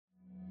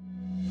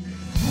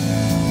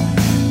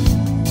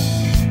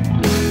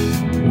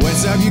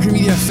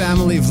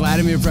family,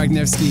 Vladimir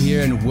Pragnevsky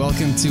here, and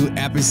welcome to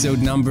episode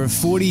number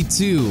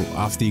 42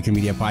 of the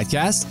Ukramedia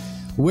podcast,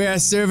 where I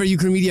serve our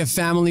Ukramedia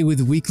family with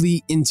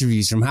weekly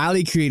interviews from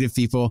highly creative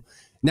people.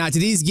 Now,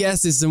 today's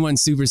guest is someone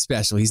super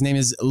special. His name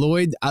is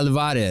Lloyd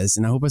Alvarez,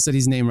 and I hope I said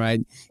his name right.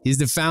 He's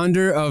the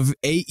founder of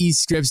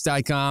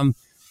AEscripts.com.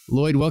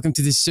 Lloyd, welcome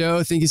to the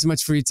show. Thank you so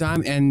much for your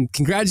time, and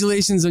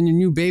congratulations on your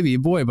new baby, a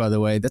boy, by the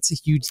way. That's a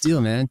huge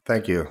deal, man.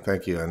 Thank you,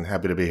 and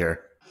happy to be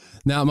here.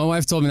 Now, my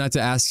wife told me not to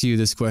ask you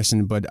this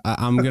question, but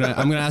I'm gonna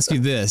ask you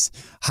this: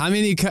 how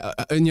many?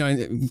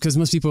 Because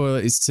most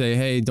people say,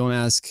 "Hey, don't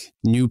ask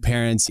new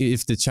parents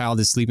if the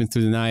child is sleeping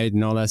through the night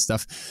and all that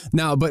stuff."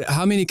 Now, but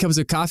how many cups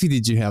of coffee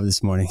did you have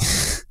this morning?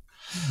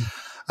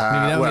 Maybe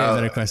that would be a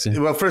better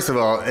question. Well, first of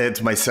all,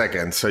 it's my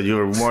second, so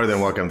you're more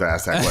than welcome to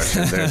ask that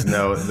question.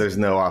 There's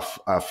no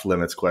off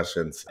limits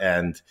questions,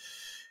 and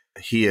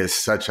he is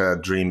such a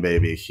dream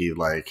baby. He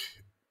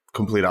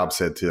complete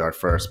opposite to our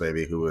first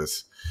baby, who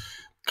was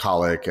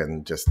colic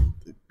and just,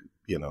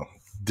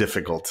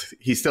 difficult.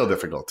 He's still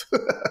difficult.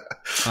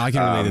 I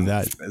can relate to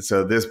that.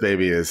 So this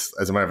baby is,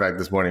 as a matter of fact,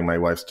 this morning, my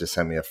wife just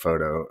sent me a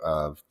photo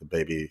of the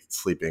baby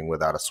sleeping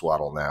without a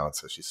swaddle now. And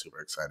so she's super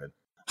excited.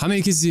 How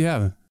many kids do you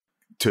have?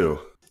 Two.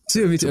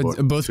 Me too.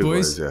 Both two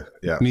boys?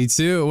 Yeah. Me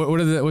too.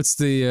 What's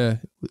the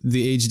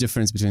age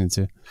difference between the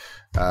two?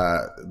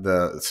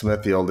 The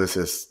Smith, the oldest,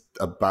 is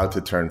about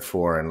to turn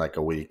 4 in like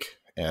a week.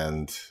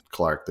 And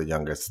Clark, the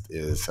youngest,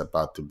 is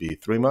about to be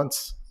 3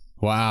 months.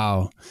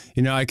 Wow.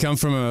 I come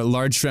from a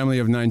large family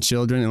of 9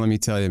 children, and let me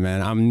tell you,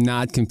 man, I'm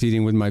not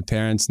competing with my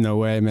parents. No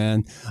way,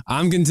 man.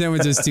 I'm content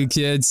with just 2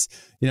 kids.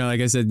 Like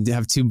I said, I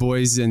have 2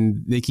 boys,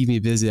 and they keep me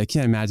busy. I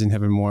can't imagine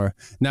having more.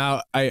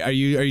 Now, are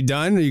you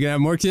done? Are you going to have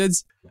more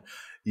kids?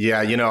 Yeah,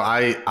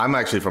 I'm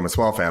actually from a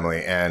small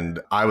family, and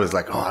I was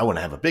like, I want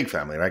to have a big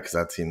family, right? Because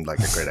that seemed like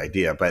a great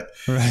idea. But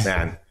right.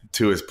 Man,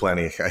 2 is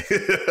plenty.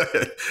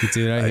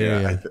 Dude, I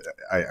hear you.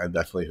 I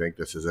definitely think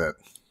this is it.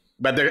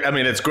 But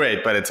it's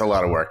great, but it's a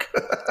lot of work.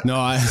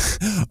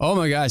 Oh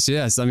my gosh,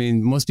 yes.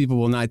 Most people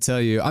will not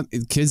tell you.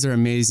 Kids are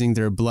amazing.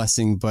 They're a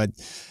blessing. But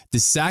the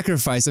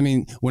sacrifice,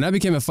 when I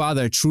became a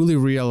father, I truly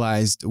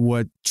realized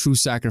what true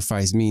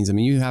sacrifice means.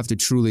 You have to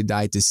truly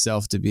die to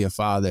self to be a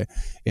father.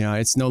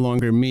 It's no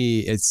longer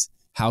me. It's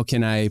how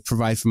can I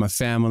provide for my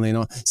family?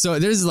 So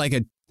there's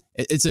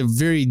it's a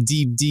very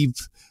deep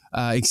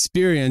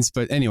experience.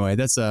 But anyway,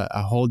 that's a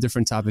whole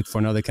different topic for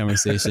another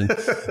conversation.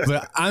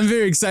 But I'm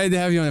very excited to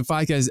have you on the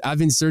podcast. I've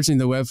been searching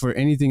the web for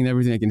anything and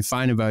everything I can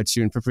find about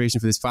you in preparation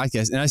for this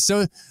podcast. And I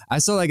saw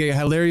like a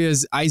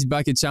hilarious ice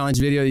bucket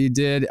challenge video you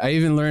did. I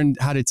even learned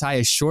how to tie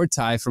a short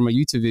tie from a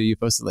YouTube video you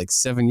posted like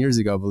 7 years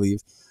ago, I believe.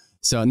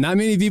 So not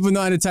many people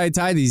know how to tie a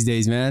tie these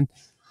days, man.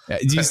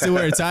 Do you still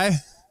wear a tie?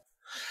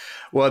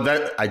 Well,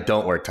 I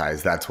don't wear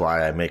ties. That's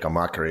why I make a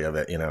mockery of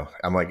it.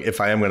 I'm like,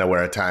 if I am going to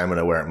wear a tie, I'm going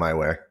to wear it my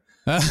way.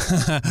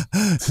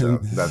 So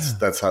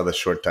that's how the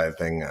short tie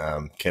thing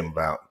came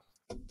about.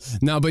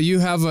 No, but you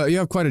have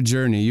quite a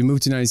journey. You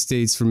moved to the United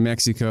States from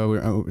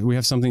Mexico. We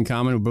have something in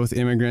common. We're both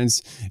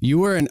immigrants. You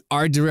were an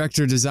art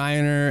director,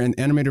 designer, and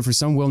animator for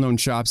some well-known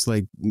shops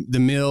like The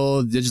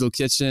Mill, Digital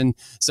Kitchen.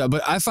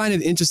 But I find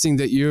it interesting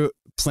that you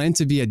plan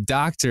to be a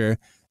doctor,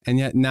 and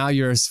yet now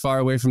you're as far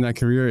away from that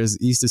career as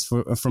east is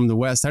from the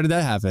west. How did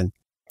that happen?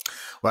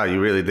 Wow,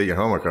 you really did your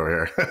homework over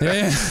here.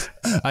 Yeah,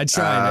 I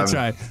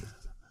tried.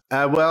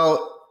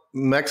 Well,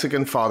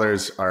 Mexican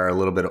fathers are a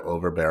little bit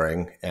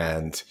overbearing,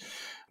 and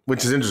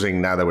which is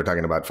interesting now that we're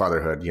talking about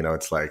fatherhood.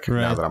 It's like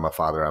right. Now that I'm a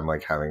father, I'm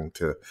like having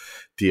to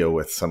deal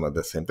with some of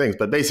the same things.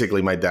 But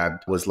basically, my dad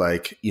was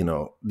like,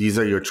 these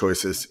are your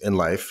choices in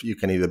life. You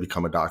can either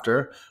become a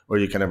doctor or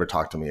you can never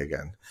talk to me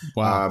again.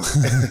 Wow.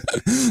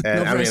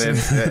 And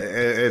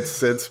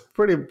it's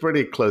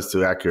pretty close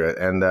to accurate.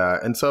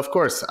 And so, of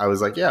course, I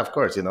was like, yeah, of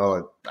course,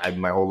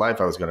 my whole life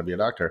I was going to be a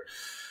doctor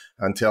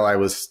until I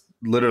was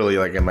literally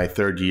like in my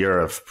 3rd year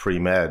of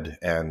pre-med,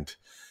 and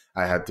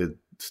I had to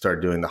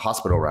start doing the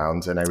hospital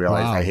rounds, and I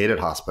realized I hated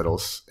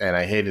hospitals and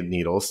I hated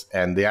needles.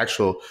 And the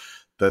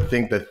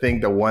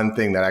one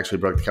thing that actually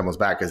broke the camel's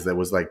back is there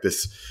was like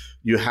this,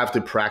 you have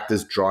to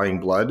practice drawing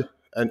blood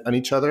on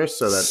each other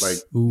so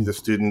that the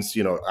students,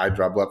 I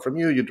draw blood from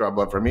you, you draw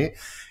blood from me.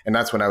 And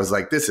that's when I was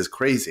like, this is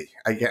crazy.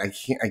 I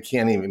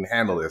can't even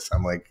handle this.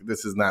 I'm like,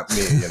 this is not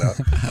me,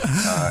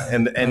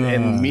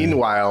 and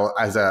meanwhile,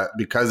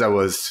 because I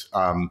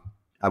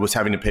was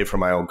having to pay for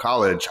my own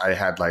college, I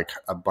had like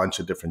a bunch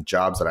of different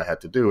jobs that I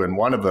had to do. And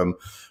one of them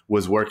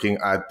was working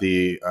at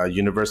the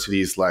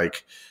university's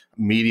like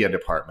media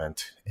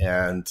department.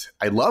 And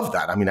I loved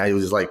that. I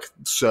was like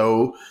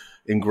so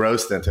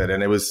engrossed into it.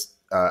 And it was,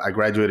 I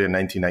graduated in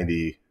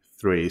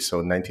 1993. So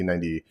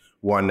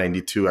 1991,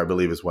 92, I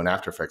believe is when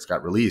After Effects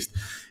got released.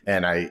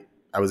 And I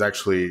was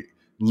actually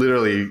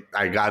literally,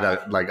 I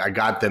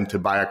got them to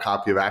buy a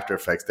copy of After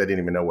Effects. They didn't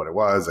even know what it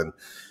was. And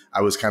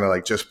I was kind of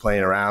like just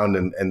playing around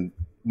and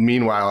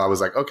meanwhile, I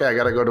was like, okay, I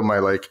got to go to my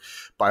like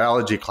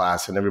biology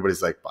class. And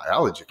everybody's like,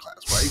 biology class?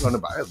 Why are you going to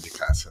biology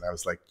class? And I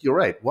was like, you're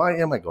right. Why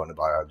am I going to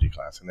biology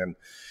class? And then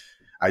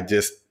I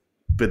just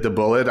bit the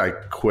bullet. I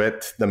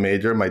quit the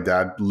major. My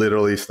dad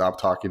literally stopped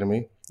talking to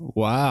me.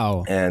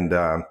 Wow. And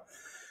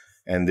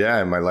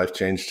yeah, my life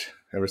changed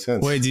ever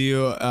since. Wait,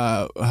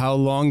 how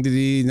long did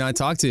he not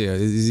talk to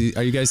you?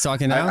 Are you guys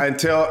talking now?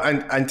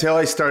 Until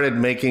I started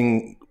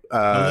making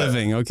a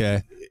living.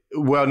 Okay.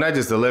 Well, not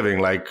just a living.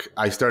 Like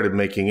I started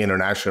making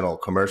international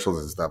commercials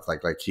and stuff.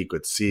 Like he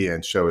could see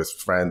and show his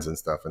friends and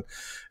stuff. And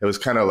it was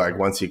kind of like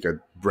once he could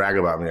brag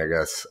about me, I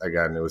guess.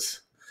 Again, it was.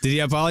 Did he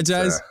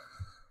apologize?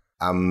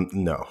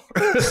 No.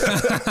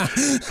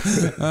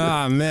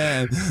 Oh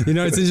man.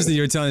 It's interesting.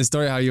 You were telling the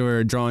story how you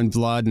were drawing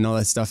blood and all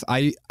that stuff.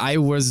 I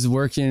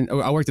worked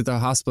at the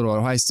hospital at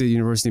Ohio State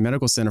University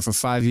Medical Center for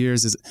 5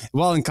 years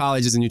while in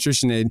college as a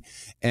nutrition aide.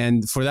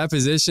 And for that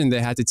position,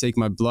 they had to take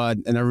my blood.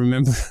 And I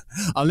remember,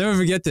 I'll never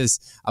forget this.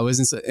 I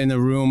was in a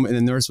room and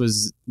the nurse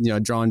was,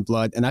 drawing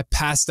blood and I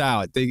passed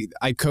out.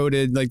 I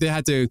coded, like they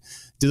had to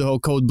do the whole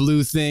code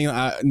blue thing.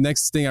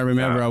 Next thing I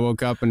remember, I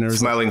woke up and there was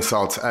smelling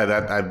salts.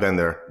 I've been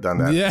there, done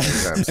that. Yeah,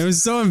 it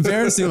was so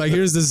embarrassing. Like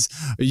here's this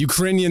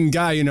Ukrainian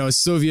guy,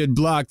 Soviet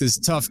bloc, this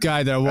tough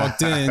guy that I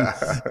walked in,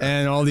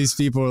 and all these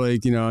people were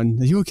like, are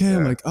you okay? Yeah.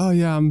 I'm like, oh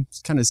yeah, I'm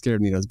kind of scared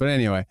of needles. But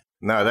anyway.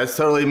 No, that's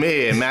totally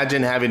me.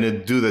 Imagine having to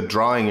do the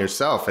drawing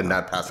yourself and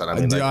not pass it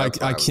on.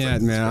 I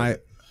can't, man.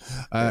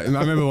 I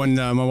remember when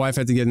my wife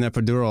had to get an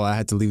epidural, I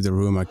had to leave the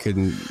room. I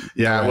couldn't.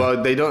 Yeah,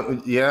 well, they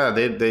don't. Yeah,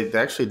 they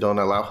actually don't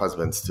allow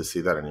husbands to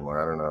see that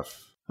anymore. I don't know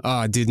if.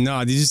 Oh, did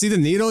you see the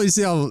needle? You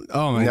see how?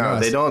 Oh my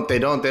god! No, they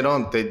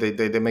don't.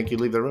 They make you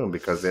leave the room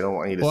because they don't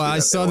want you to. Well, see I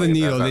saw the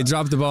needle. They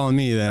dropped the ball on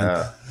me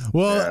then.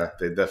 Yeah,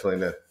 they definitely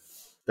did.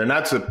 They're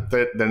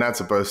not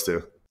supposed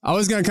to. I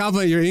was gonna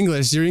compliment your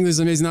English. Your English is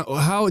amazing. Now,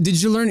 how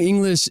did you learn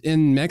English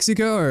in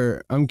Mexico?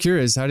 Or I'm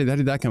curious, how did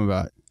that come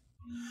about?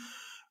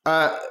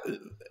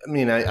 I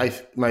mean,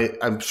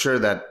 I'm sure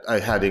that I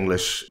had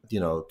English,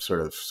 sort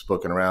of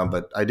spoken around,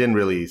 but I didn't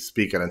really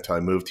speak it until I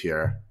moved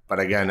here. But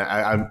again,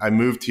 I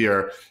moved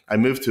here. I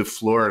moved to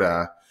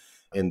Florida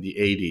in the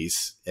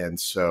 80s, and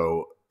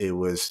so it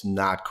was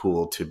not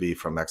cool to be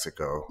from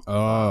Mexico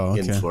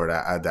in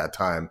Florida at that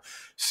time.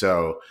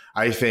 So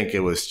I think it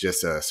was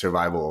just a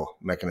survival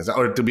mechanism.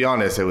 Or to be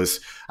honest,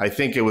 I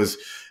think it was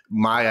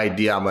my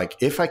idea. I'm like,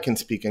 if I can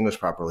speak English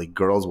properly,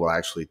 girls will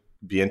actually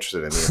be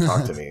interested in me and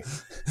talk to me.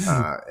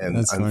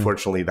 And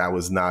unfortunately, that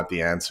was not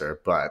the answer,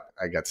 but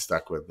I got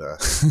stuck with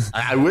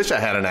I wish I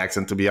had an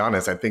accent, to be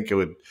honest. I think it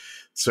would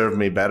serve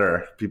me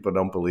better. People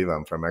don't believe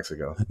I'm from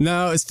Mexico.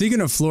 Now, speaking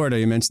of Florida,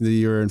 you mentioned that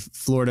you were in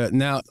Florida.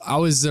 Now, I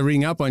was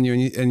reading up on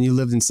you and you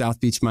lived in South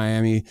Beach,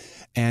 Miami,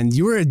 and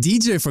you were a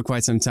DJ for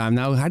quite some time.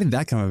 Now, how did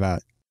that come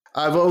about?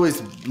 I've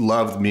always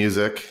loved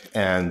music,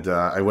 and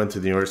I went to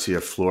the University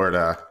of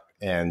Florida.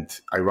 And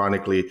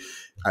ironically,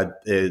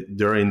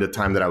 during the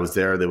time that I was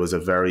there was a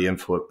very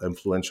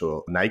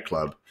influential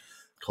nightclub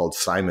called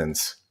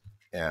Simon's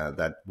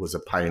that was a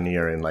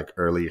pioneer in like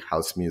early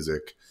house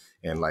music,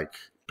 and like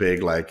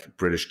big like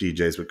British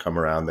DJs would come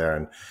around there.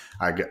 And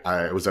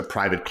it was a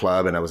private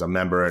club, and I was a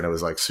member, and it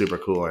was like super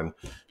cool. And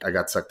I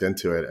got sucked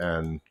into it.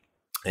 And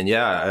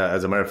yeah,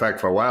 as a matter of fact,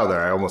 for a while there,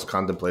 I almost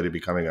contemplated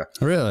becoming a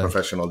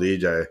professional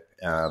DJ.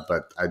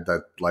 But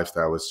that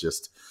lifestyle was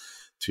just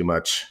too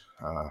much.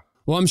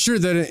 Well, I'm sure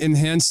that it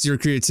enhanced your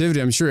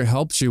creativity. I'm sure it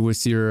helped you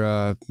with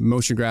your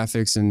motion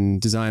graphics and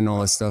design and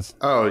all that stuff.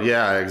 Oh,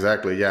 yeah,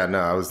 exactly. Yeah, no,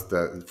 I was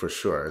for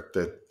sure.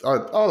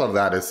 All of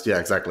that is, yeah,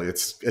 exactly.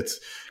 It's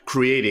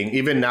creating.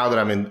 Even now that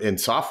I'm in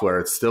software,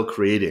 it's still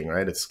creating,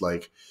 right? It's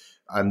like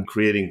I'm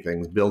creating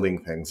things,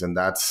 building things. And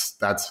that's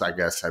I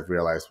guess I've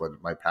realized what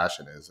my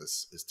passion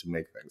is to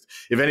make things.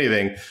 If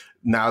anything,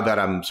 now that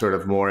I'm sort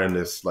of more in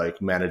this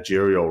like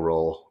managerial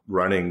role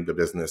running the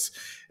business,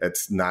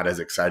 it's not as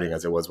exciting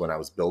as it was when I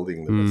was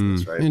building the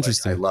business, right?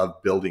 Interesting. Like, I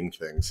love building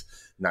things,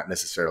 not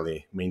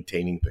necessarily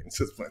maintaining things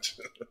as much.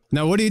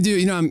 Now, what do you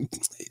do?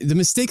 The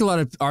mistake a lot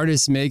of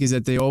artists make is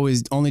that they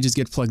always only just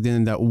get plugged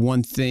in that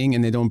one thing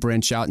and they don't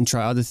branch out and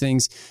try other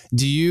things.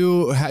 Do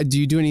you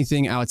do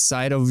anything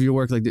outside of your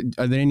work? Like,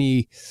 are there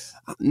any,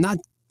 not,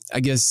 I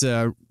guess,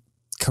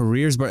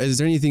 careers, but is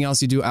there anything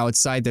else you do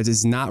outside that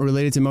is not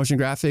related to motion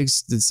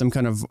graphics? That's some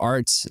kind of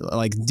art,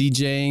 like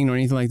DJing or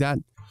anything like that?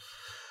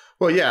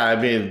 Well, yeah,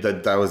 I mean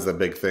that was the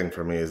big thing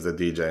for me. Is the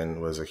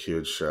DJing was a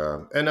huge,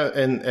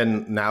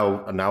 and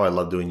now I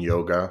love doing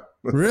yoga.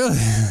 Really?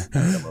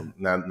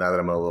 now that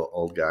I'm a little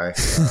old guy,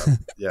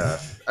 yeah.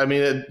 I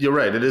mean, you're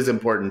right. It is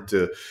important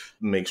to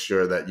make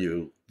sure that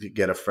you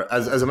get a friend.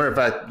 As a matter of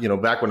fact,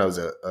 back when I was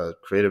a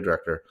creative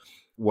director,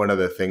 one of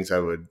the things I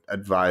would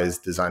advise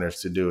designers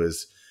to do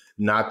is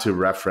not to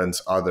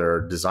reference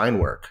other design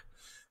work,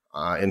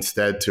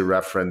 instead to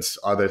reference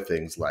other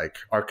things like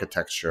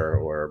architecture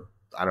or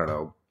I don't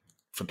know,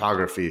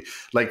 photography,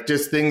 like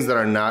just things that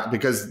are not,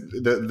 because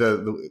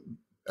the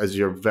as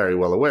you're very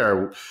well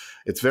aware,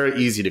 it's very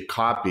easy to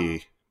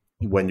copy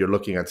when you're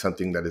looking at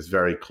something that is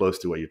very close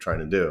to what you're trying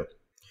to do.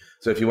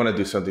 So if you want to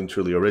do something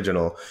truly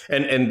original,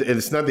 and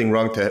it's nothing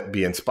wrong to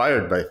be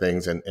inspired by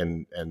things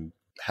and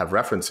have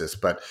references.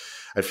 But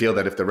I feel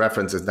that if the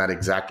reference is not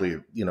exactly,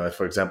 if,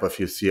 for example, if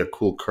you see a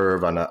cool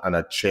curve on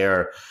a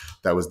chair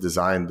that was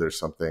designed or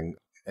something,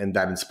 and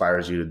that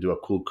inspires you to do a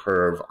cool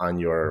curve on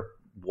your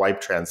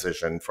wipe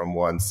transition from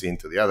one scene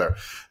to the other,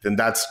 then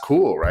that's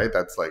cool, right?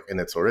 That's like, and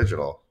it's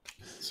original.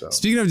 So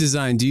speaking of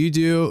design, do you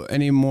do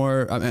any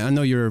more? I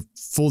know you're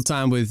full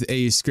time with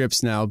AE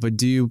Scripts now, but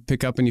do you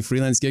pick up any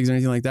freelance gigs or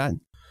anything like that?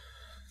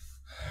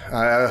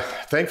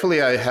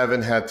 Thankfully, I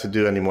haven't had to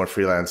do any more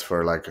freelance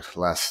for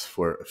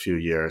for a few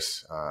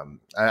years.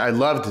 I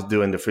loved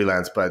doing the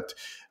freelance, but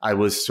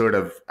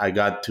I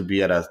got to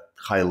be at a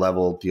high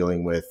level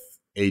dealing with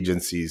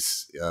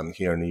agencies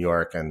here in New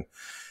York, and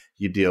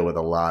you deal with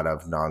a lot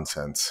of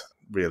nonsense,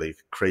 really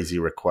crazy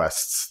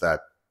requests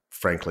that,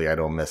 frankly, I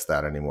don't miss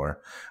that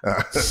anymore.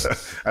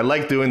 I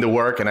like doing the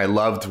work, and I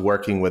loved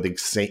working with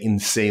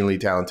insanely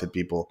talented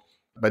people.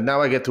 But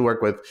now I get to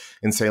work with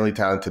insanely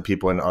talented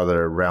people in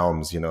other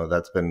realms.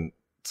 That's been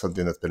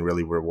something that's been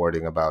really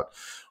rewarding about,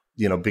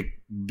 building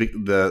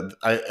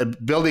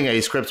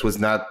AE Scripts was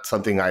not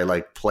something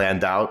I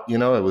planned out. It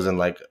wasn't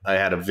like I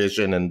had a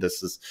vision and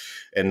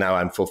now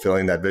I'm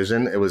fulfilling that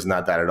vision. It was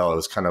not that at all. It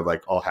was kind of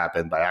all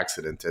happened by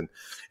accident.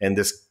 And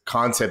this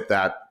concept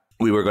that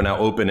we were going to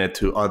open it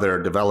to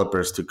other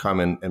developers to come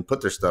and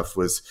put their stuff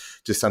was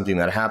just something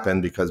that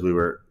happened because we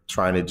were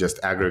trying to just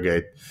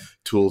aggregate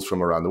tools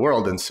from around the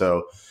world. And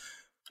so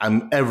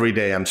every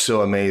day I'm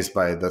so amazed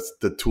by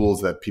the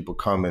tools that people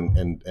come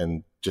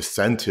and just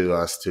send to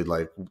us to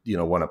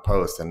want to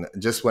post. And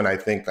just when I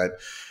think that,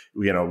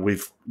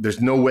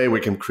 there's no way we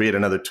can create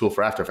another tool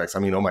for After Effects. I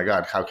mean, oh my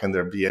God, how can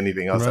there be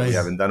anything else that we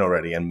haven't done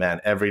already? And man,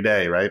 every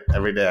day, right?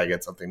 Every day I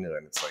get something new,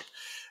 and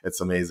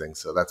it's amazing.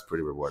 So that's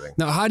pretty rewarding.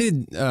 Now, how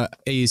did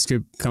AE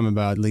Script come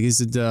about?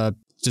 Is it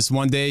just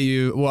one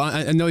day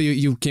I know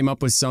you came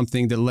up with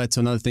something that led to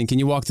another thing. Can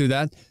you walk through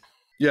that?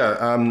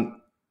 Yeah.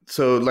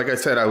 So like I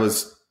said, I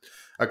was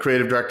a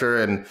creative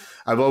director, and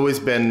I've always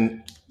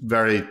been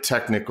very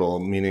technical,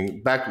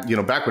 meaning back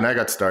when I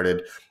got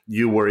started,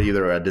 you were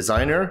either a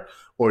designer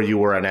or you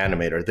were an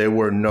animator. There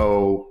were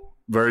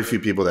very few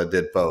people that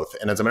did both.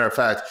 And as a matter of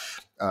fact,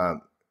 I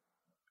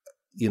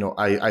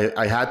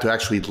had to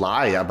actually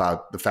lie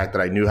about the fact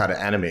that I knew how to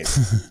animate.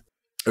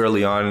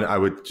 Early on, I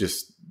would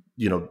just,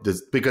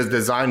 because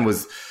design,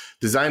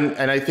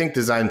 and I think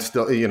design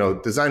still,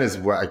 design is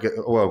where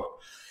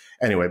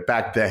anyway,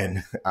 back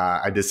then,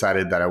 I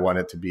decided that I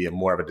wanted to be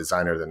more of a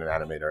designer than an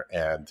animator,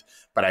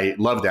 but I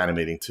loved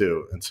animating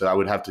too. And so I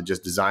would have to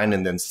just design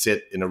and then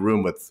sit in a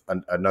room with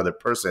another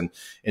person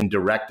and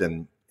direct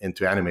them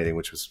into animating,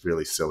 which was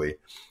really silly.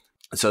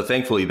 So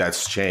thankfully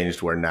that's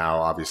changed, where now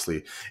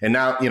obviously, and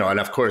now, and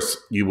of course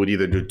you would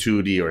either do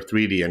 2D or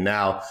 3D, and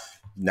now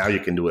you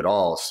can do it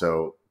all.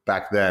 So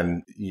back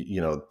then,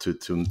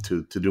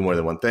 to do more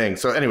than one thing.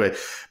 So anyway,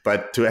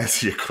 but to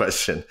answer your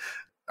question,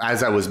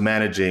 as I was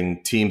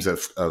managing teams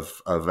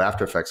of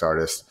After Effects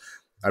artists,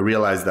 I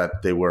realized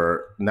that they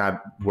were not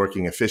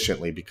working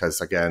efficiently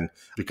because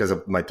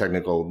of my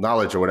technical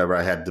knowledge or whatever,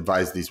 I had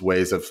devised these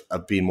ways of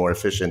being more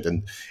efficient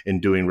in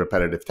doing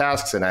repetitive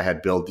tasks. And I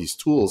had built these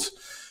tools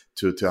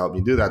to help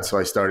me do that. So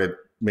I started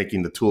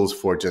making the tools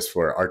for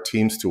our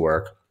teams to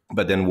work.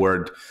 But then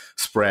word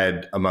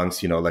spread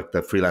amongst,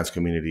 the freelance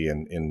community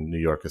in New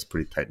York is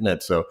pretty tight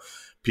knit. So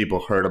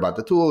people heard about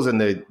the tools, and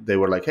they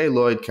were like, hey,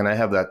 Lloyd, can I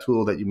have that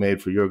tool that you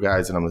made for your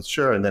guys? And I'm like,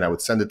 sure. And then I would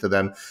send it to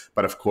them.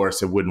 But of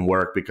course, it wouldn't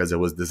work because it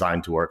was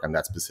designed to work on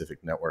that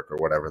specific network or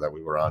whatever that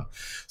we were on.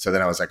 So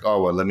then I was like,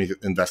 oh, well, let me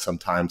invest some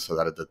time so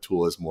that the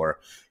tool is more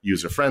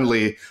user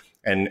friendly.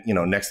 And,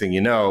 next thing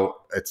you know,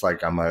 it's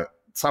like I'm a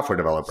software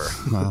developer.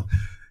 Wow.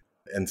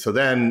 And so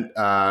then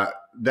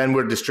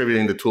we're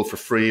distributing the tool for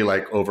free,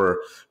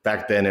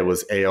 back then it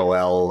was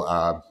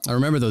AOL. I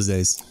remember those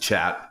days.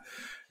 Chat.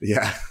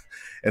 Yeah.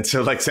 And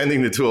so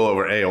sending the tool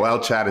over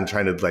AOL chat and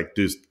trying to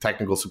do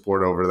technical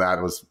support over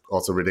that was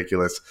also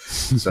ridiculous.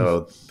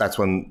 So that's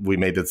when we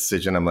made the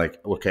decision. I'm like,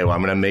 okay, well,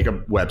 I'm going to make a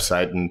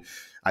website. And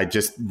I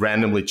just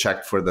randomly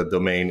checked for the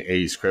domain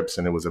AE Scripts,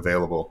 and it was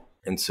available.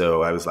 And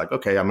so I was like,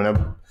 okay, I'm going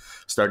to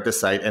start the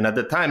site. And at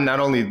the time, not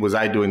only was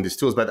I doing these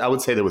tools, but I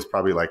would say there was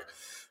probably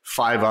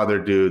 5 other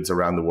dudes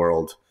around the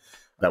world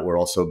that were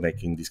also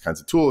making these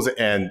kinds of tools.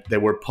 And they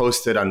were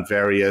posted on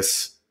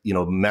various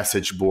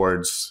message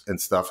boards and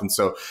stuff. And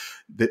so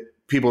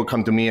people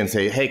come to me and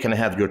say, hey, can I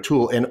have your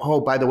tool? And oh,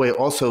 by the way,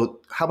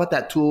 also, how about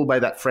that tool by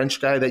that French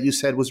guy that you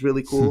said was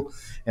really cool?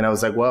 And I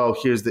was like, well,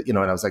 here's and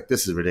I was like,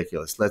 this is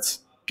ridiculous. Let's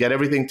get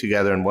everything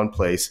together in one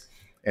place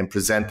and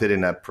present it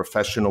in a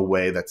professional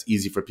way that's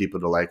easy for people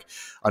to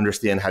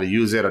understand how to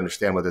use it,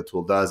 understand what the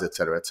tool does, et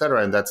cetera, et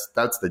cetera. And that's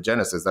the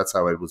genesis. That's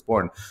how it was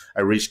born.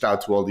 I reached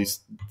out to all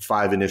these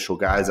 5 initial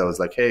guys. I was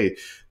like, hey,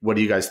 what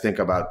do you guys think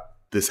about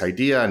this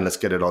idea? And let's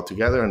get it all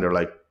together. And they're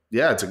like,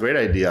 yeah, it's a great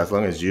idea as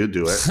long as you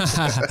do it.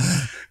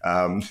 That's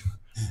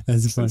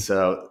fun.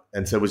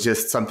 And so it was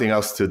just something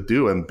else to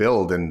do and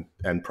build and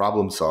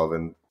problem solve.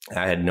 And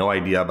I had no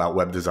idea about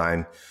web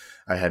design.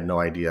 I had no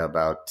idea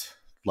about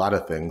a lot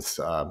of things.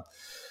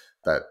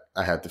 that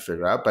I had to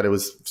figure out, but it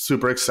was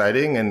super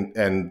exciting.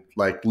 And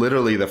like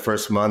literally the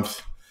first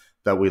month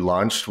that we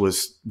launched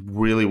was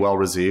really well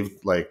received.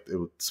 Like it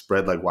would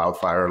spread like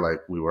wildfire. Like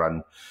we were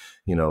on,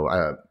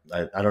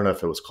 I don't know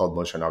if it was called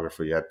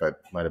Motionographer yet, but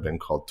might have been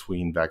called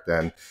Tween back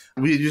then.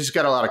 We just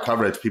got a lot of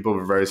coverage. People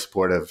were very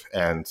supportive.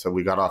 And so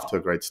we got off to a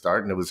great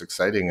start, and it was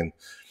exciting. And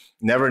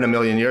never in a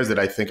million years did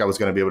I think I was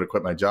going to be able to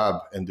quit my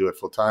job and do it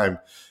full time.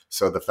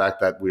 So the fact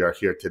that we are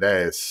here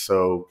today is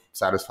so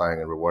satisfying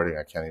and rewarding.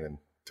 I can't even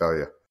tell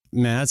you.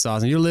 Man, that's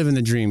awesome. You're living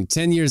the dream.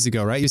 10 years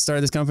ago, right? You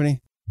started this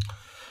company?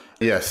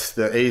 Yes.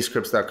 The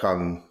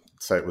aescripts.com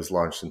site was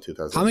launched in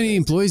 2000. How many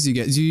employees do you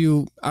get?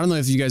 I don't know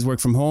if you guys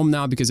work from home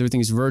now because everything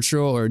is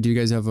virtual, or do you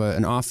guys have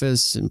an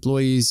office,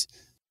 employees?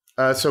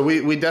 So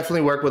we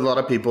definitely work with a lot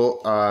of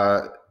people.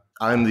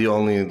 I'm the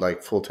only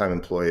like full-time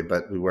employee,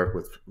 but we work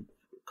with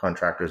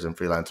contractors and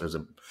freelancers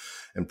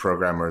and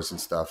programmers and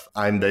stuff.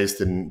 I'm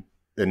based in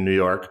New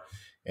York,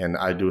 and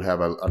I do have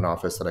an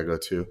office that I go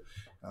to.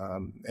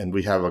 And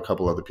we have a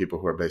couple other people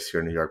who are based here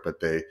in New York, but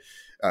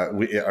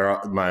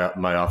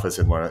my office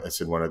is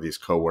in one of these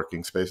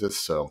co-working spaces.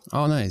 So,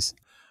 oh, nice.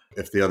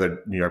 If the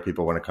other New York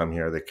people want to come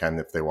here, they can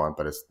if they want,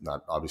 but it's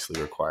not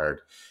obviously required.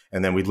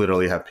 And then we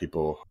literally have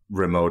people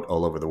remote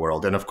all over the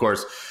world. And of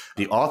course,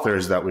 the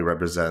authors that we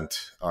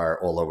represent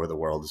are all over the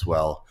world as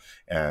well.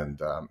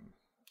 And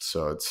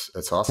so it's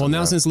awesome. Well,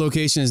 now since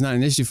location is not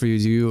an issue for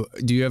you,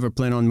 do you ever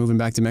plan on moving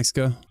back to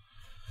Mexico?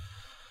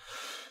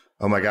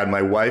 Oh my God,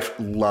 my wife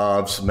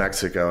loves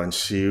Mexico, and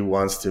she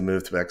wants to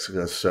move to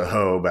Mexico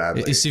so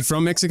badly. Is she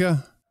from Mexico?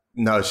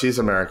 No, she's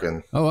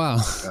American. Oh, wow.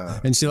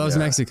 And she loves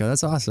Mexico.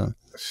 That's awesome.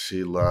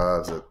 She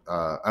loves it.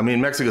 I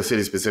mean, Mexico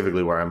City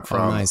specifically, where I'm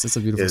from. Oh, nice. That's a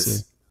beautiful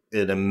city.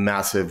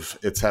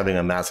 It's having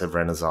a massive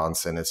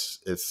renaissance, and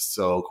it's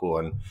so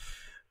cool.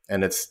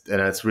 And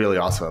it's really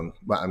awesome.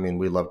 I mean,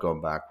 we love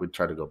going back. We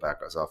try to go back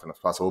as often as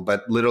possible,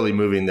 but literally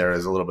moving there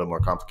is a little bit more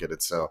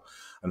complicated. So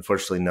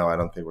unfortunately, no, I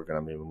don't think we're going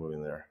to be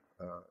moving there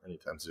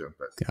anytime soon.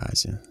 But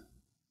gotcha.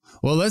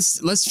 Well,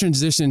 let's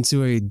transition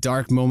to a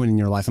dark moment in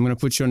your life. I'm going to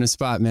put you on the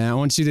spot, man. I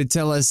want you to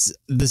tell us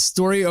the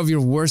story of your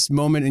worst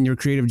moment in your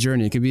creative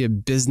journey. It could be a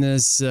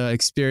business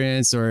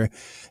experience or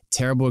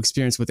terrible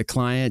experience with a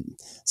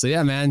client. So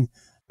yeah, man.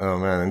 Oh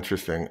man,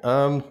 interesting.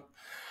 Well,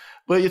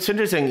 it's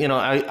interesting.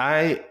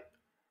 I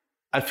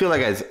feel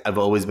like I've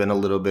always been a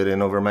little bit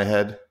in over my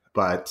head,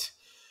 but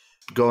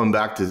going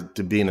back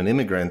to being an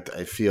immigrant,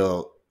 I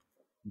feel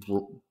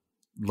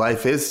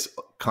life is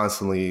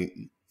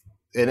constantly,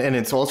 and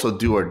it's also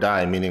do or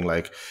die, meaning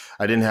like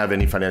I didn't have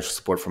any financial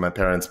support from my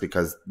parents,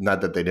 because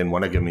not that they didn't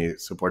want to give me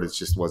support, it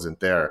just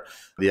wasn't there.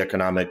 The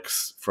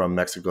economics from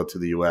Mexico to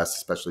the US,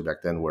 especially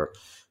back then, were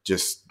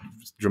just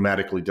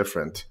dramatically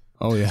different.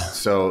 Oh yeah.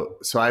 So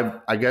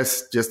I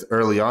guess just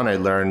early on, I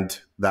learned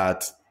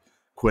that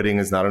quitting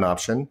is not an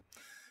option.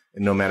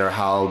 And no matter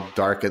how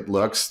dark it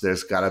looks,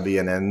 there's got to be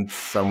an end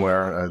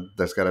somewhere.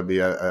 There's got to be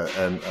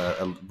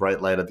a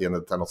bright light at the end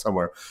of the tunnel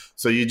somewhere.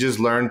 So you just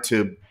learn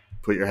to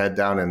put your head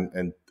down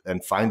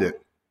and find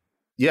it.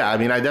 Yeah, I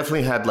mean, I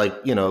definitely had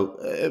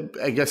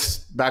I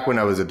guess back when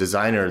I was a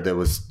designer, there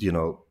was,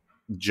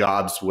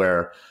 jobs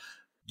where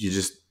you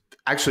just,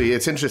 actually,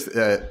 it's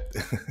interesting.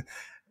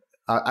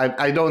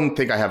 I don't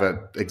think I have an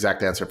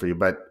exact answer for you,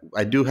 but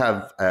I do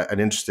have an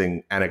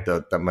interesting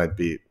anecdote that might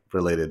be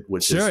related,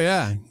 which is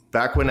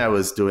back when I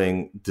was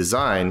doing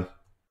design,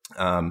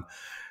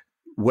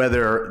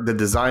 whether the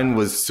design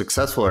was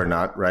successful or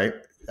not, right,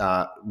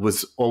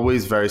 was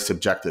always very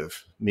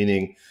subjective,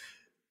 meaning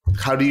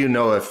how do you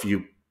know if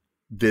you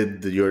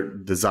did your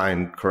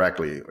design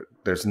correctly?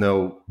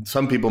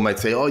 Some people might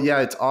say, oh yeah,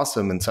 it's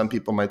awesome. And some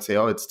people might say,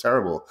 oh, it's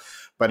terrible,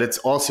 but it's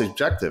all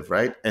subjective.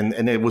 Right. And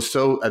it was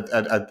so,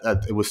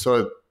 it was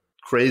so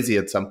crazy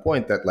at some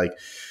point that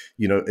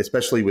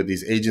especially with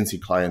these agency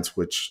clients,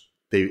 which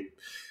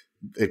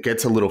it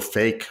gets a little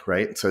fake,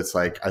 right? So it's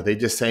like, are they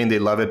just saying they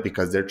love it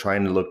because they're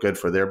trying to look good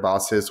for their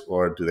bosses,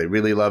 or do they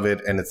really love it?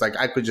 And it's like,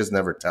 I could just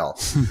never tell.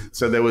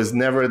 So there was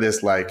never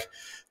this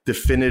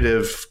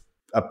definitive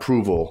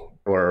approval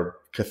or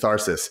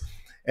catharsis.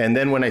 And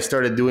then when I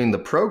started doing the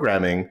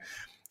programming,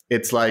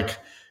 it's like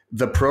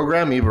the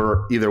program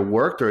either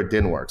worked or it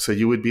didn't work. So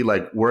you would be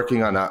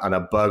working on a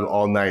bug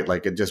all night,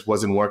 like it just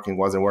wasn't working.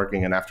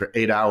 And after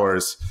 8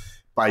 hours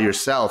by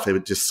yourself,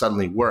 it just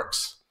suddenly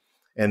works.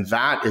 And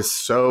that is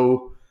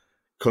so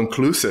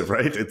conclusive,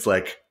 right? It's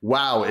like,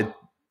 wow.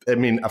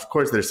 Of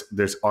course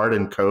there's art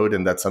in code,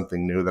 and that's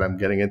something new that I'm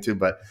getting into,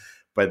 but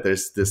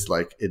there's this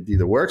it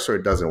either works or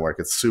it doesn't work.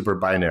 It's super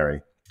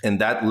binary. And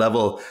that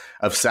level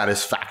of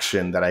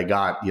satisfaction that I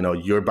got,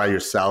 you're by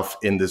yourself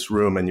in this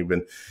room and you've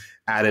been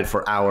at it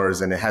for hours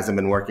and it hasn't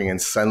been working,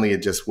 and suddenly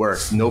it just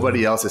works.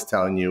 Nobody else is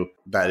telling you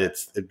that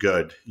it's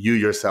good. You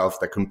yourself,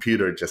 the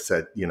computer just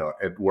said,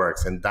 it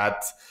works. And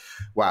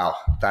wow,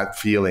 that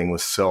feeling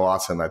was so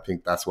awesome. I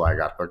think that's why I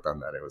got hooked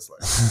on that. It was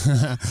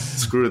like,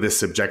 screw this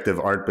subjective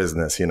art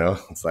business,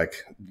 It's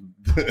like,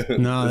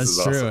 no,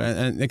 that's true. Awesome.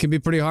 And it can be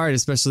pretty hard,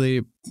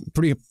 especially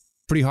pretty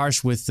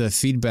harsh with the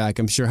feedback,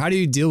 I'm sure. How do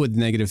you deal with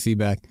negative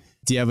feedback?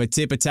 Do you have a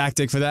tip, a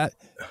tactic for that?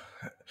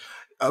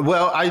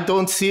 Well, I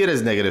don't see it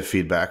as negative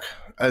feedback.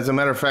 As a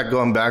matter of fact,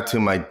 going back to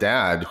my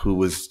dad, who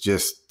was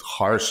just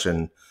harsh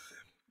and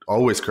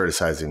always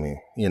criticizing me,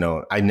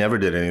 I never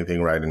did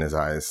anything right in his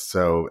eyes.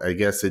 So I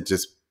guess it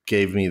just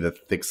gave me the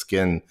thick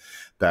skin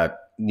that,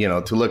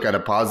 to look at a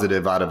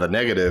positive out of a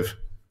negative.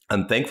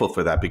 I'm thankful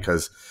for that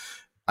because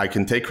I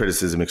can take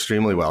criticism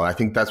extremely well. I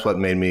think that's what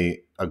made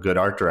me a good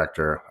art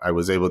director. I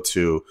was able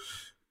to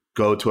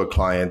go to a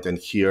client and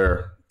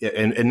hear,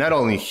 and not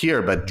only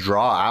hear, but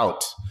draw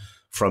out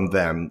from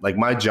them. Like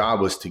my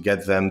job was to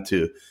get them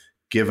to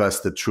give us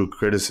the true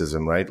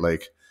criticism, right?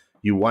 Like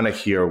you want to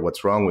hear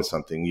what's wrong with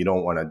something. You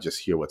don't want to just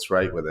hear what's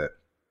right with it.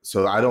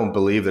 So I don't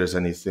believe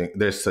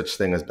there's such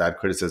thing as bad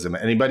criticism.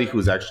 Anybody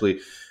who's actually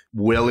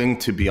willing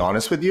to be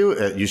honest with you,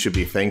 you should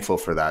be thankful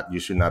for that. You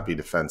should not be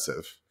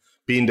defensive.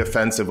 Being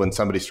defensive when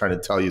somebody's trying to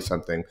tell you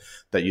something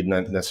that you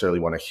don't necessarily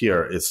want to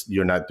hear,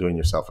 you're not doing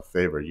yourself a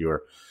favor.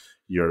 You're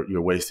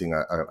wasting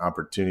an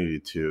opportunity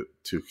to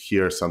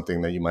hear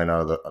something that you might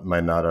not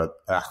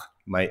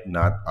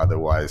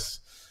otherwise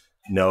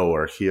know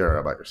or hear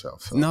about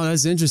yourself. So. No,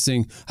 that's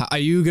interesting. Are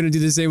you going to do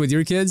the same with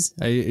your kids?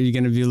 Are you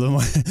going to be a little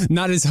more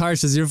not as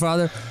harsh as your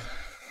father?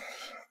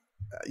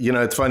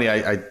 It's funny.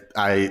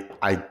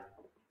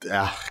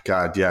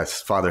 God,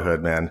 yes,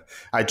 fatherhood, man.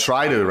 I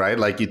try to, right?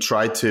 Like you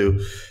try to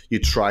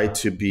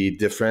be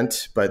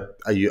different, but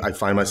I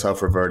find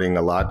myself reverting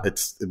a lot.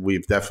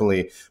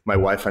 My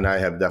wife and I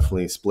have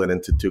definitely split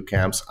into two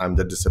camps. I'm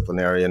the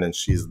disciplinarian, and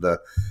she's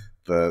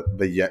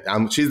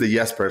she's the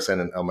yes person.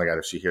 And oh my God,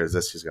 if she hears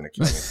this, she's going to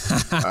kill me.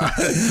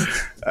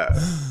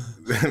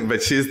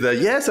 But she's the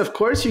yes, of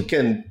course you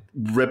can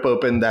rip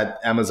open that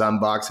Amazon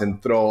box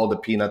and throw all the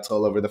peanuts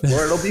all over the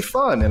floor. It'll be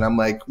fun. And I'm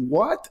like,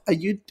 what are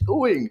you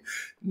doing?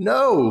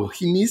 No,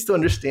 he needs to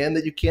understand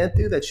that you can't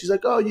do that. She's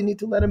like, oh, you need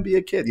to let him be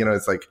a kid.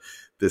 It's like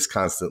this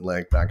constant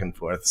back and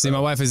forth. See, my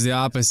wife is the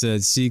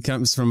opposite. She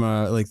comes from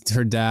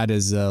her dad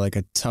is like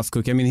a tough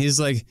cook. I mean, he's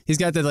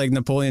got that like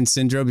Napoleon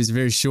syndrome. He's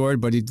very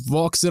short, but he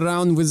walks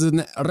around with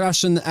a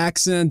Russian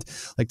accent.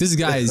 Like this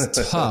guy is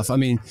tough. I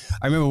mean,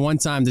 I remember one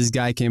time this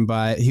guy came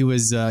by.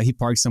 He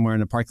parked somewhere in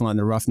the parking lot in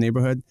a rough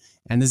neighborhood.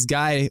 And this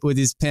guy with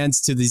his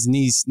pants to his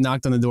knees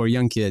knocked on the door,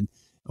 young kid.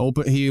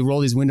 He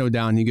rolled his window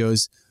down. He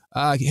goes,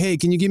 hey,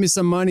 can you give me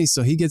some money?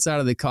 So he gets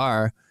out of the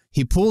car.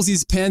 He pulls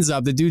his pants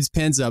up, the dude's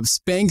pants up,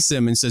 spanks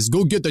him and says,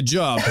 go get the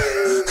job.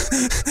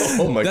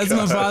 Oh my God. That's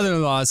my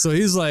father-in-law. So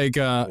he's like,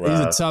 wow. He's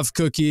a tough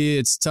cookie.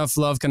 It's tough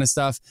love kind of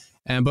stuff.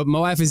 But my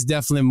wife is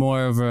definitely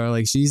more of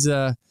she's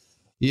a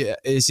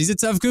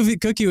tough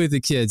cookie with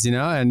the kids,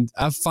 and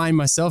I find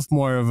myself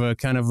more of a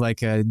kind of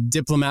like a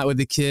diplomat with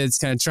the kids,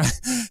 kind of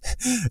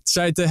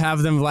try to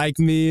have them like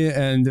me.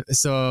 And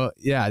so,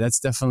 yeah, that's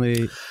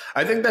definitely.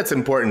 I think that's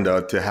important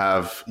though, to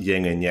have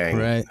yin and yang.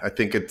 Right. I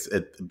think it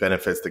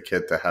benefits the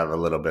kid to have a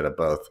little bit of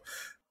both,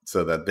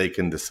 so that they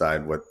can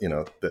decide what,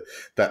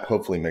 that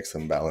hopefully makes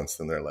them balanced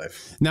in their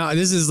life. Now,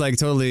 this is like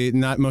totally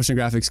not motion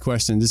graphics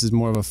question. This is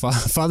more of a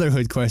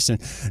fatherhood question.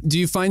 Do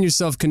you find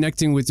yourself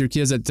connecting with your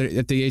kids at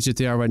the age that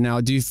they are right now?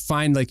 Do you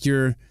find like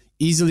you're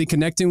easily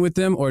connecting with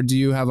them, or do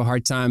you have a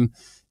hard time,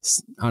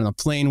 I don't know,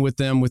 playing with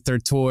them with their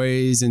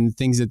toys and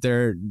things that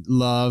they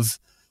love?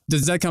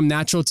 Does that come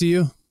natural to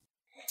you?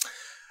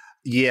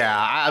 Yeah,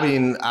 I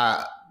mean,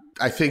 I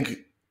think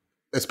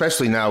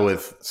especially now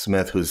with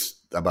Smith, who's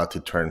about to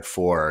turn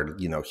 4,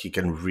 he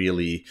can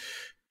really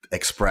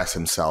express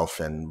himself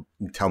and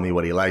tell me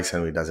what he likes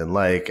and what he doesn't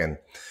like. And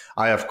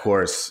I, of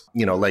course,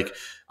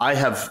 I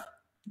have,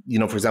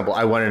 for example,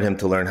 I wanted him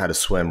to learn how to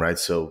swim, right?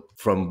 So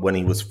from when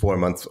he was 4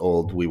 months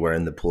old, we were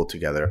in the pool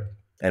together,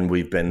 and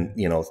we've been,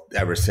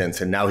 ever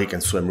since. And now he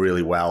can swim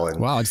really well. And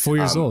wow, it's 4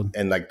 years old.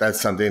 And like, that's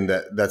something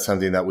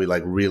that we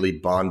like really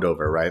bond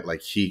over, right?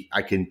 Like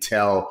I can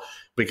tell,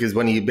 because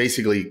when he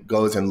basically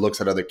goes and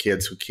looks at other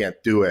kids who can't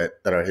do it,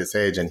 that are his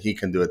age, and he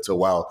can do it so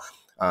well.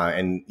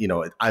 And,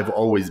 I've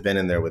always been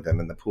in there with him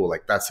in the pool.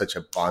 Like that's such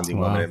a bonding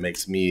moment. It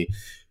makes me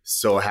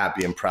so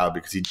happy and proud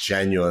because he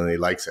genuinely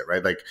likes it,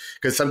 right? Like,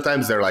 because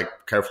sometimes they're like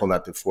careful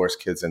not to force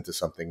kids into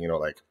something,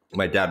 like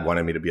my dad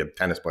wanted me to be a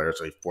tennis player,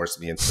 so he forced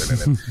me into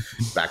it, and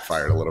it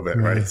backfired a little bit,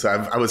 right? So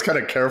I was kind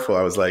of careful.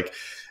 I was like,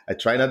 I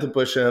try not to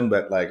push him,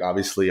 but like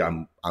obviously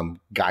I'm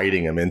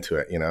guiding him into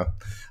it,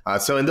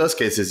 So in those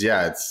cases,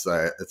 yeah, it's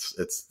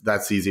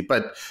that's easy.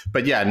 But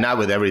yeah, not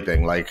with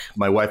everything. Like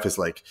my wife is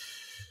like,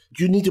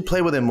 you need to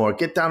play with him more.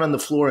 Get down on the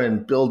floor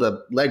and build a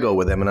Lego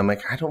with him. And I'm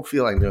like, I don't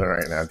feel like doing it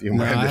right now. Do you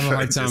mind? I have a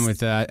hard time with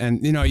that.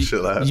 And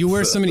you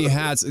wear so many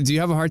hats. Do you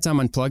have a hard time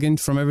unplugging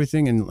from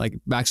everything and like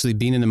actually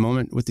being in the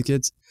moment with the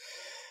kids?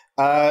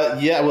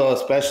 Yeah, well,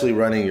 especially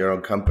running your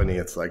own company,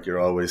 it's like you're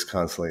always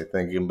constantly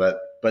thinking,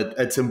 but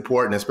it's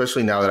important,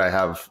 especially now that I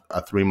have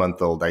a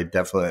 3-month-old. I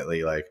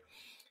definitely like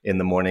in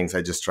the mornings,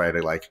 I just try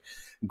to like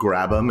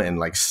grab him and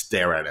like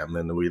stare at him,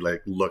 and we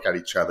like look at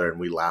each other and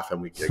we laugh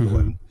and we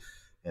giggle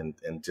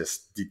and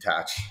just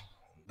detach.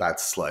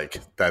 That's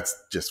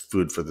just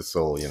food for the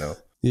soul,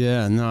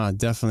 Yeah, no,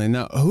 definitely.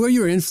 Now, who are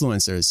your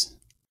influencers?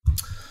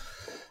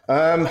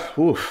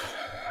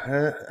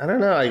 I don't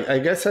know. I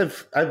guess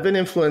I've been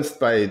influenced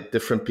by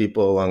different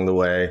people along the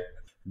way,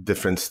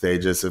 different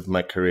stages of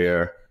my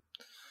career.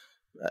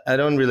 I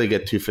don't really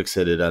get too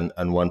fixated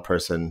on one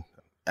person.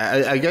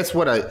 I guess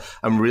what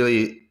I'm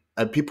really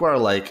people are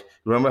like,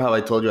 remember how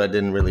I told you I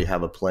didn't really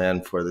have a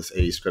plan for this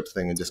 80 script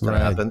thing and just kind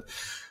of happened?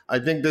 I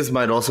think this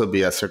might also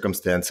be a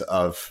circumstance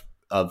of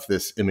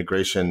this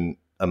immigration.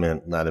 I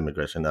mean, not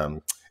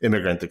immigration,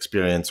 immigrant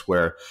experience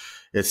where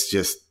it's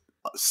just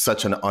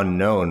such an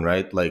unknown,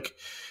 right? Like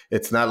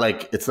it's not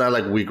like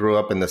we grew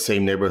up in the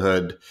same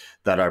neighborhood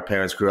that our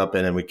parents grew up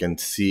in and we can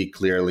see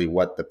clearly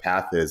what the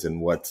path is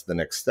and what's the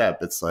next step.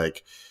 It's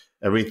like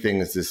everything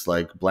is this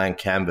like blank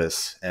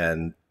canvas.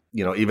 And,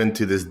 you know, even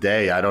to this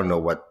day, I don't know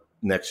what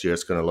next year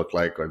is going to look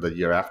like or the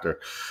year after.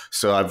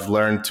 So I've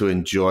learned to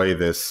enjoy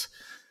this,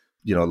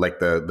 you know, like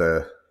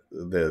the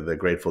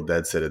Grateful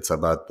Dead said, it's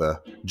about the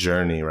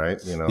journey,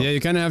 right? You know? Yeah, you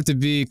kind of have to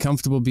be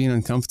comfortable being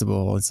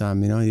uncomfortable all the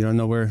time. You know, you don't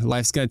know where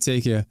life's going to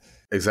take you.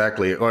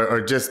 Exactly. Or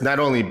just not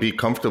only be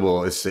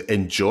comfortable, is to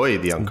enjoy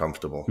the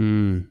uncomfortable.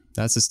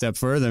 That's a step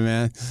further,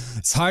 man.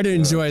 It's hard to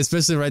enjoy,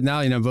 especially right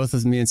now. You know, both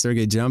of me and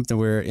Sergey jumped and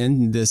we're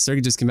in this.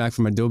 Sergey just came back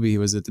from Adobe. He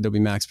was at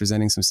Adobe Max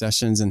presenting some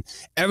sessions and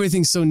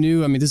everything's so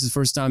new. I mean, this is the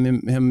first time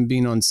him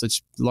being on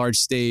such large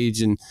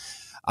stage and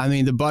I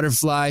mean, the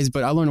butterflies,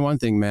 but I learned one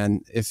thing,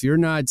 man. If you're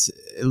not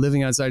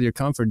living outside your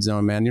comfort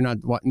zone, man,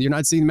 you're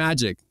not seeing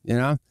magic, you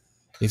know?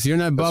 If you're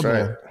not bubble,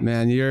 right,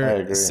 man,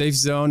 your safe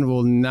zone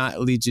will not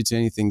lead you to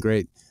anything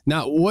great.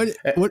 Now, what,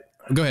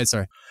 go ahead,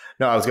 sorry.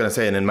 No, I was going to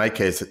say, and in my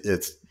case,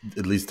 it's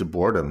at least the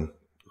boredom.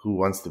 Who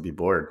wants to be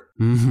bored?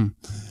 Mm-hmm.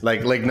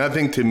 Like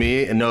nothing to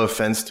me, and no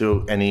offense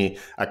to any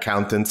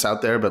accountants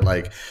out there, but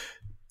like,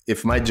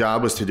 if my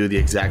job was to do the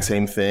exact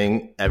same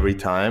thing every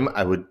time,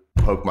 I would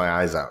poke my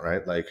eyes out,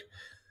 right? Like,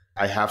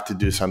 I have to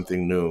do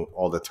something new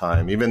all the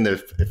time. Even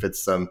if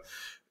it's some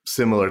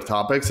similar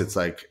topics, it's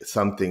like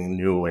something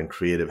new and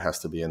creative has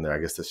to be in there. I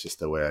guess that's just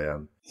the way I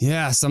am.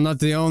 Yes, I'm not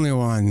the only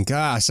one.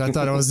 Gosh, I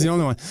thought I was the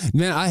only one.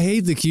 Man, I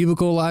hate the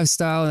cubicle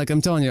lifestyle. Like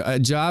I'm telling you, a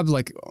job,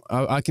 like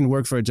I can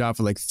work for a job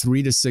for like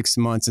 3 to 6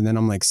 months and then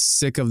I'm like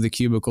sick of the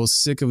cubicle,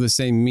 sick of the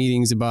same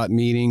meetings about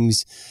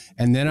meetings.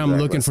 And then I'm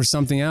looking for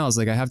something else.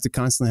 Like I have to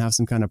constantly have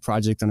some kind of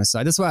project on the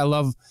side. That's why I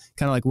love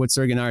kind of like what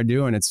Sergey and I are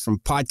doing. It's from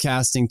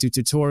podcasting to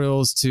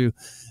tutorials to,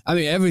 I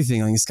mean,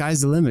 everything. Like the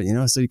sky's the limit, you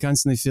know? So you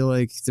constantly feel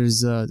like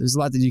there's a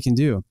lot that you can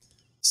do.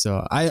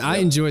 So I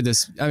enjoy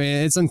this. I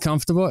mean, it's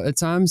uncomfortable at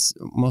times,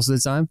 most of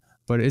the time,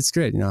 but it's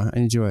great. You know, I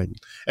enjoy it.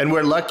 And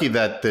we're lucky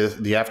that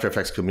the After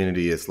Effects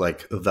community is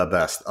like the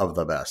best of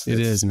the best.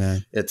 It is,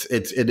 man.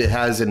 It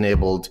has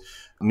enabled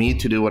me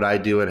to do what I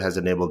do. It has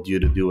enabled you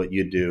to do what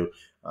you do.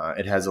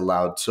 It has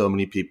allowed so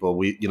many people.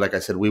 Like I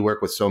said, we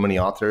work with so many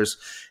authors,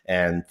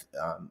 and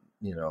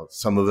you know,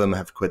 some of them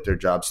have quit their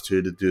jobs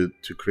too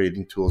to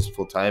creating tools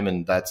full time,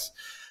 and that's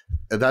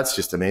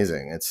just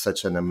amazing. It's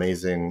such an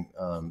amazing,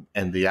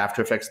 and the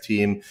After Effects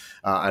team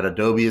at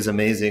Adobe is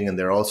amazing, and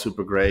they're all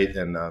super great.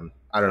 And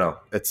I don't know,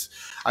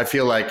 I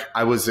feel like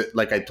I was,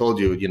 like I told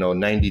you, you know,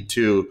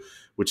 92,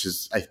 which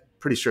is, I'm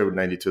pretty sure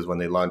 92 is when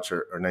they launched,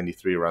 or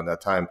 93 around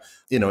that time.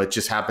 You know, it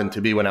just happened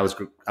to be when I was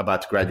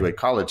about to graduate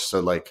college.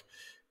 So like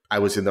I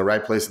was in the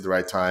right place at the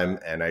right time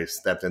and I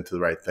stepped into the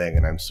right thing.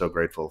 And I'm so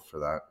grateful for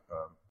that.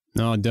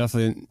 No,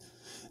 definitely.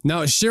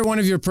 Now, share one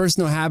of your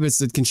personal habits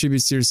that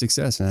contributes to your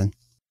success, man.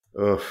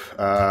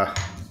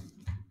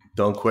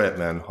 Don't quit,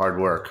 man. Hard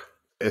work,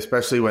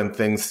 especially when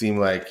things seem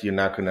like you're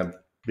not going to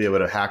be able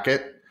to hack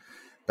it.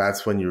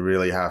 That's when you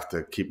really have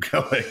to keep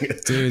going.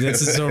 Dude,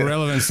 this is so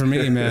relevant for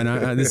me,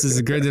 man. This is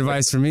a great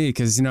advice for me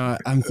because, you know,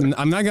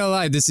 I'm not gonna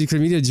lie, this secret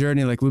media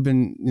journey, like we've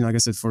been, you know, like I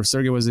said, for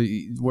Sergey was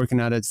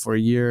working at it for a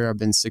year. I've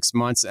been 6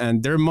 months,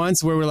 and there are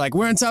months where we're like,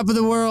 we're on top of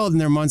the world,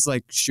 and there are months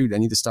like, shoot, I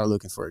need to start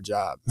looking for a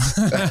job.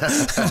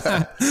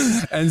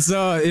 And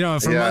so, you know,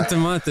 from month to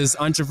month, this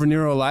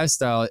entrepreneurial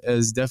lifestyle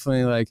is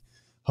definitely like,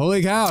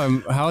 holy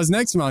cow, how is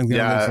next month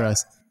gonna look for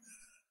us?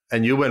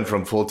 And you went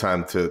from full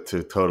time to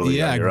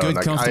totally on your good, own.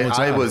 Like comfortable job.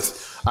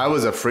 I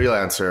was a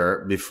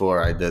freelancer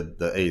before I did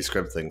the A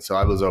script thing, so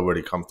I was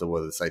already comfortable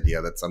with this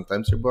idea that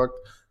sometimes you're booked,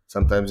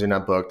 sometimes you're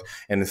not booked,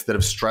 and instead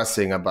of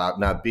stressing about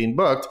not being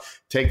booked,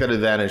 take that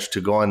advantage to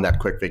go on that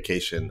quick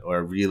vacation,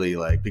 or really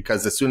like,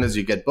 because as soon as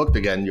you get booked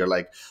again, you're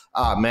like,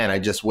 man, I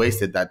just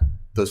wasted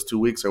those 2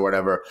 weeks or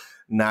whatever.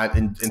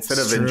 Instead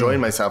of enjoying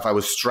myself, I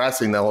was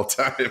stressing the whole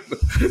time.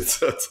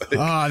 So it's like,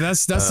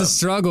 that's the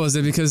struggle, is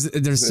it? Because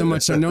there's so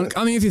much unknown.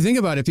 I mean, if you think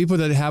about it, people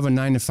that have a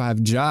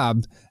 9-to-5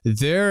 job,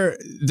 they're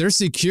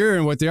secure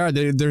in what they are.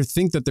 They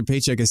think that their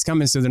paycheck is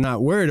coming, so they're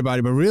not worried about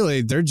it. But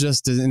really, they're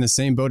just in the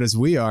same boat as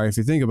we are. If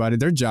you think about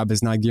it, their job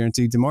is not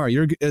guaranteed tomorrow.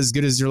 You're as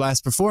good as your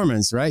last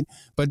performance, right?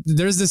 But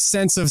there's this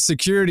sense of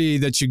security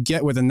that you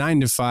get with a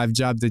 9-to-5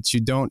 job that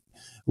you don't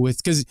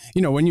because,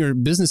 you know, when you're a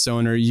business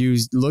owner, you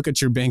look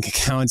at your bank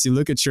accounts, you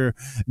look at your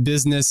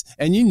business,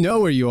 and you know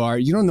where you are.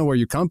 You don't know where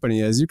your company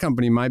is. Your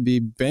company might be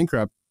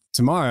bankrupt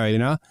tomorrow, you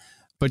know,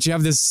 but you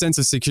have this sense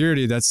of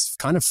security that's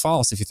kind of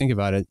false if you think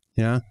about it.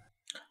 Yeah.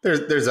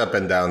 There's up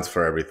and downs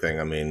for everything.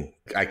 I mean,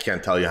 I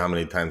can't tell you how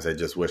many times I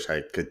just wish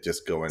I could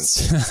just go and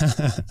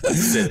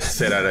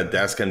sit at a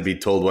desk and be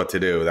told what to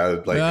do.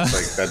 That would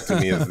that to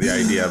me is the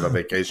idea of a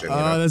vacation. You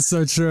know? That's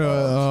so true.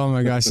 Oh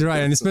my gosh, you're right.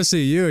 And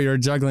especially you're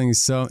juggling,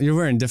 so you're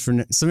wearing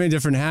so many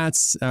different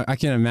hats. I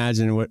can't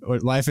imagine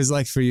what life is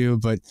like for you.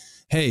 But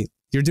hey,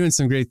 you're doing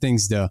some great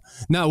things though.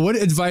 Now, what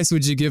advice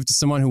would you give to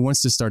someone who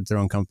wants to start their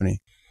own company?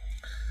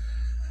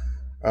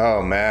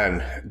 Oh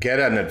man, get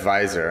an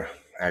advisor.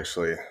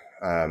 Actually.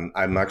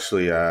 I'm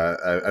actually,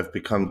 I've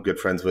become good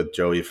friends with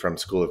Joey from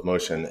School of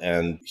Motion,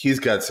 and he's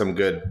got some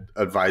good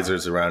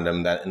advisors around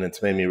him and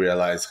it's made me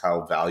realize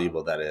how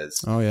valuable that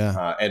is. Oh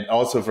yeah. And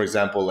also, for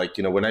example, like,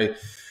 you know,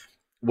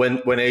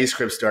 when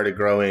Ascript started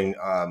growing,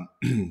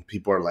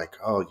 people are like,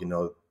 oh, you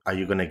know, are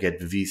you going to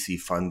get VC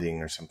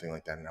funding or something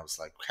like that? And I was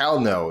like, hell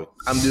no,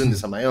 I'm doing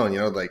this on my own. You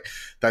know, like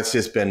that's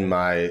just been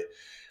my,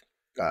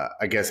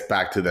 I guess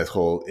back to that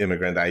whole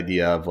immigrant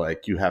idea of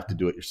like, you have to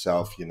do it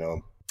yourself, you know.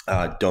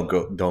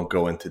 Don't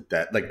go into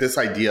debt. Like this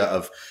idea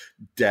of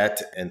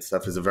debt and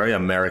stuff is a very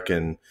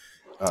American.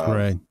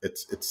 Right.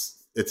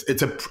 It's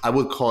I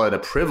would call it a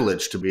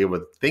privilege to be able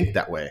to think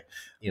that way.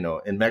 You know,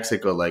 in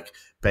Mexico, like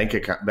bank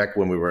account back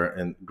when we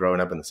were growing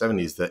up in the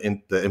 70s,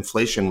 the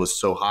inflation was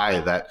so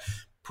high that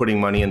putting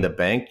money in the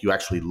bank, you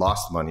actually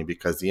lost money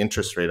because the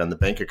interest rate on the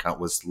bank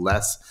account was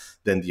less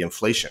than the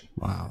inflation.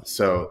 Wow.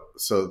 So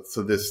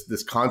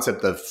this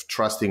concept of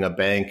trusting a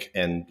bank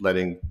and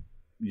letting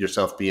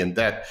yourself be in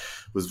debt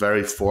was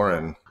very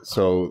foreign.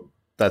 So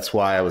that's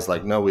why I was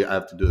like, no, I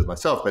have to do this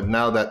myself. But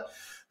now that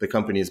the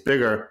company is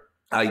bigger,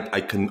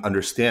 I can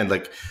understand,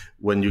 like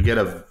when you get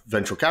a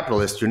venture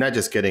capitalist, you're not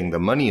just getting the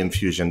money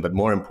infusion, but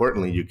more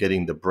importantly, you're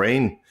getting the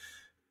brain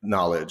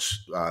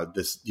knowledge, a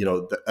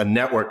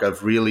network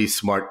of really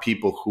smart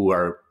people who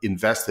are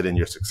invested in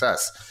your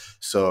success.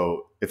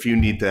 So if you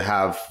need to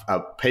have a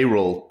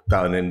payroll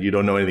done and you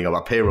don't know anything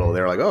about payroll,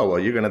 they're like, oh, well,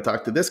 you're going to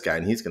talk to this guy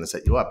and he's going to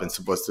set you up, and as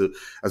opposed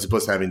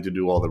to having to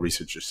do all the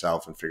research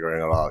yourself and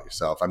figuring it all out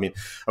yourself. I mean,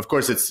 of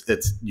course,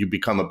 it's you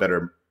become a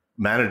better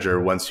manager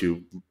once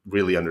you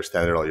really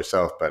understand it all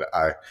yourself. But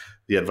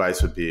the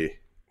advice would be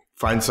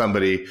find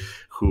somebody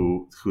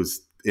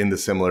who's in the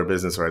similar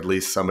business, or at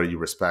least somebody you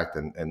respect,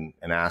 and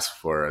ask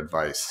for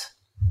advice.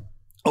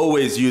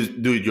 Always use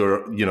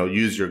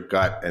your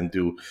gut and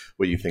do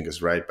what you think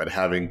is right. But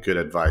having good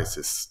advice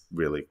is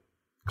really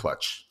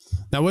clutch.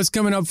 Now, what's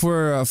coming up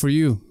for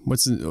you?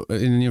 What's in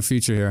the near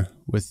future here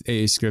with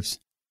AA Scripts?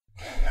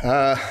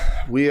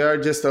 We are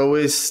just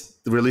always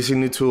releasing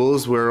new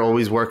tools. We're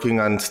always working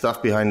on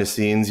stuff behind the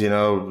scenes. You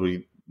know,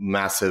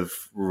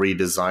 massive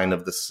redesign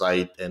of the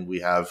site, and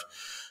we have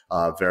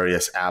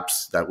various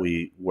apps that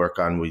we work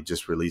on. We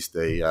just released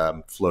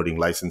a floating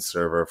license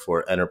server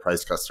for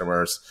enterprise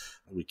customers.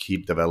 We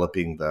keep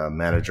developing the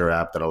manager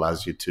app that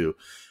allows you to,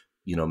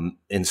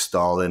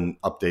 install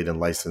and update and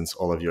license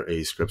all of your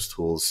AA Scripts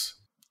tools,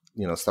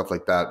 stuff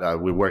like that.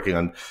 We're working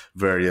on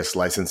various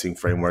licensing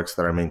frameworks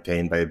that are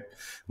maintained by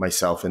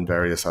myself and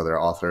various other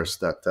authors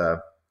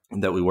that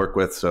we work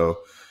with. So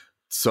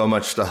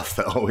much stuff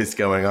that always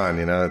going on.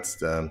 It's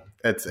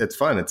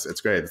fun. It's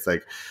great. It's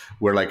like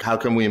we're like, how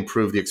can we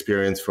improve the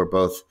experience for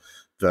both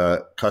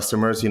the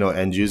customers,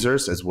 end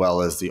users, as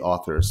well as the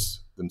authors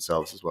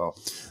themselves as well.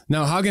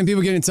 Now, how can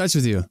people get in touch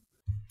with you?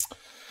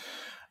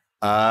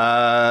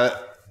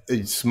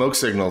 Smoke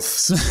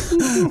signals.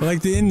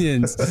 Like the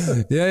Indians.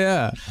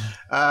 Yeah.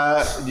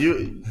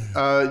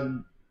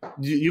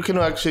 You can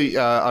actually,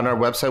 on our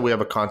website, we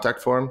have a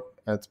contact form.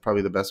 That's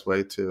probably the best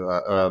way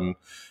to,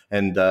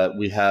 and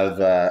we have,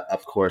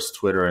 of course,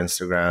 Twitter,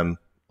 Instagram,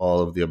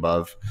 all of the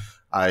above.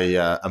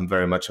 I'm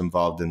very much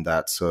involved in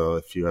that. So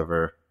if you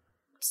ever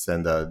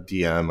send a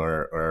DM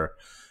or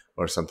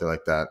something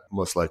like that,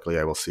 most likely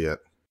I will see it.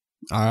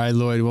 All right,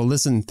 Lloyd. Well,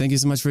 listen, thank you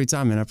so much for your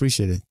time, man. I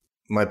appreciate it.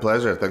 My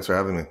pleasure. Thanks for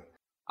having me.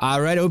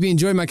 All right. I hope you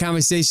enjoyed my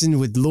conversation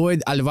with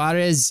Lloyd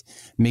Alvarez.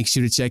 Make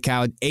sure to check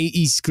out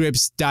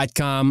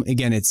aescripts.com.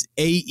 Again, it's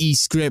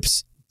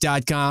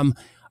aescripts.com.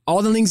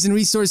 All the links and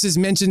resources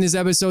mentioned in this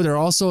episode are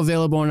also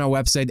available on our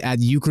website at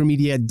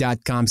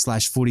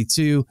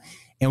ucremedia.com/42.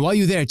 And while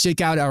you're there,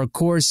 check out our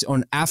course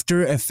on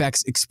After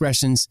Effects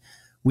Expressions.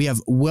 We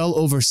have well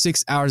over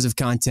 6 hours of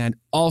content,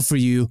 all for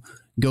you.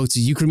 Go to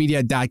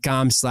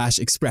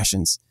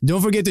ucremedia.com/expressions.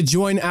 Don't forget to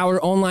join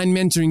our online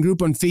mentoring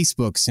group on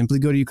Facebook. Simply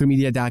go to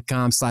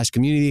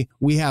ucremedia.com/community.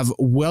 We have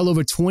well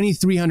over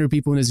 2,300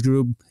 people in this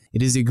group.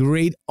 It is a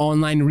great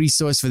online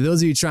resource for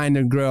those of you trying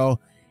to grow,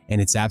 and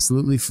it's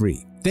absolutely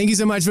free. Thank you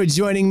so much for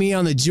joining me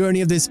on the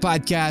journey of this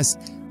podcast.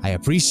 I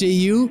appreciate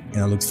you,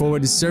 and I look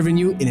forward to serving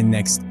you in the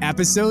next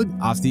episode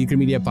of the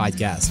Ucremedia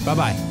podcast.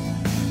 Bye-bye.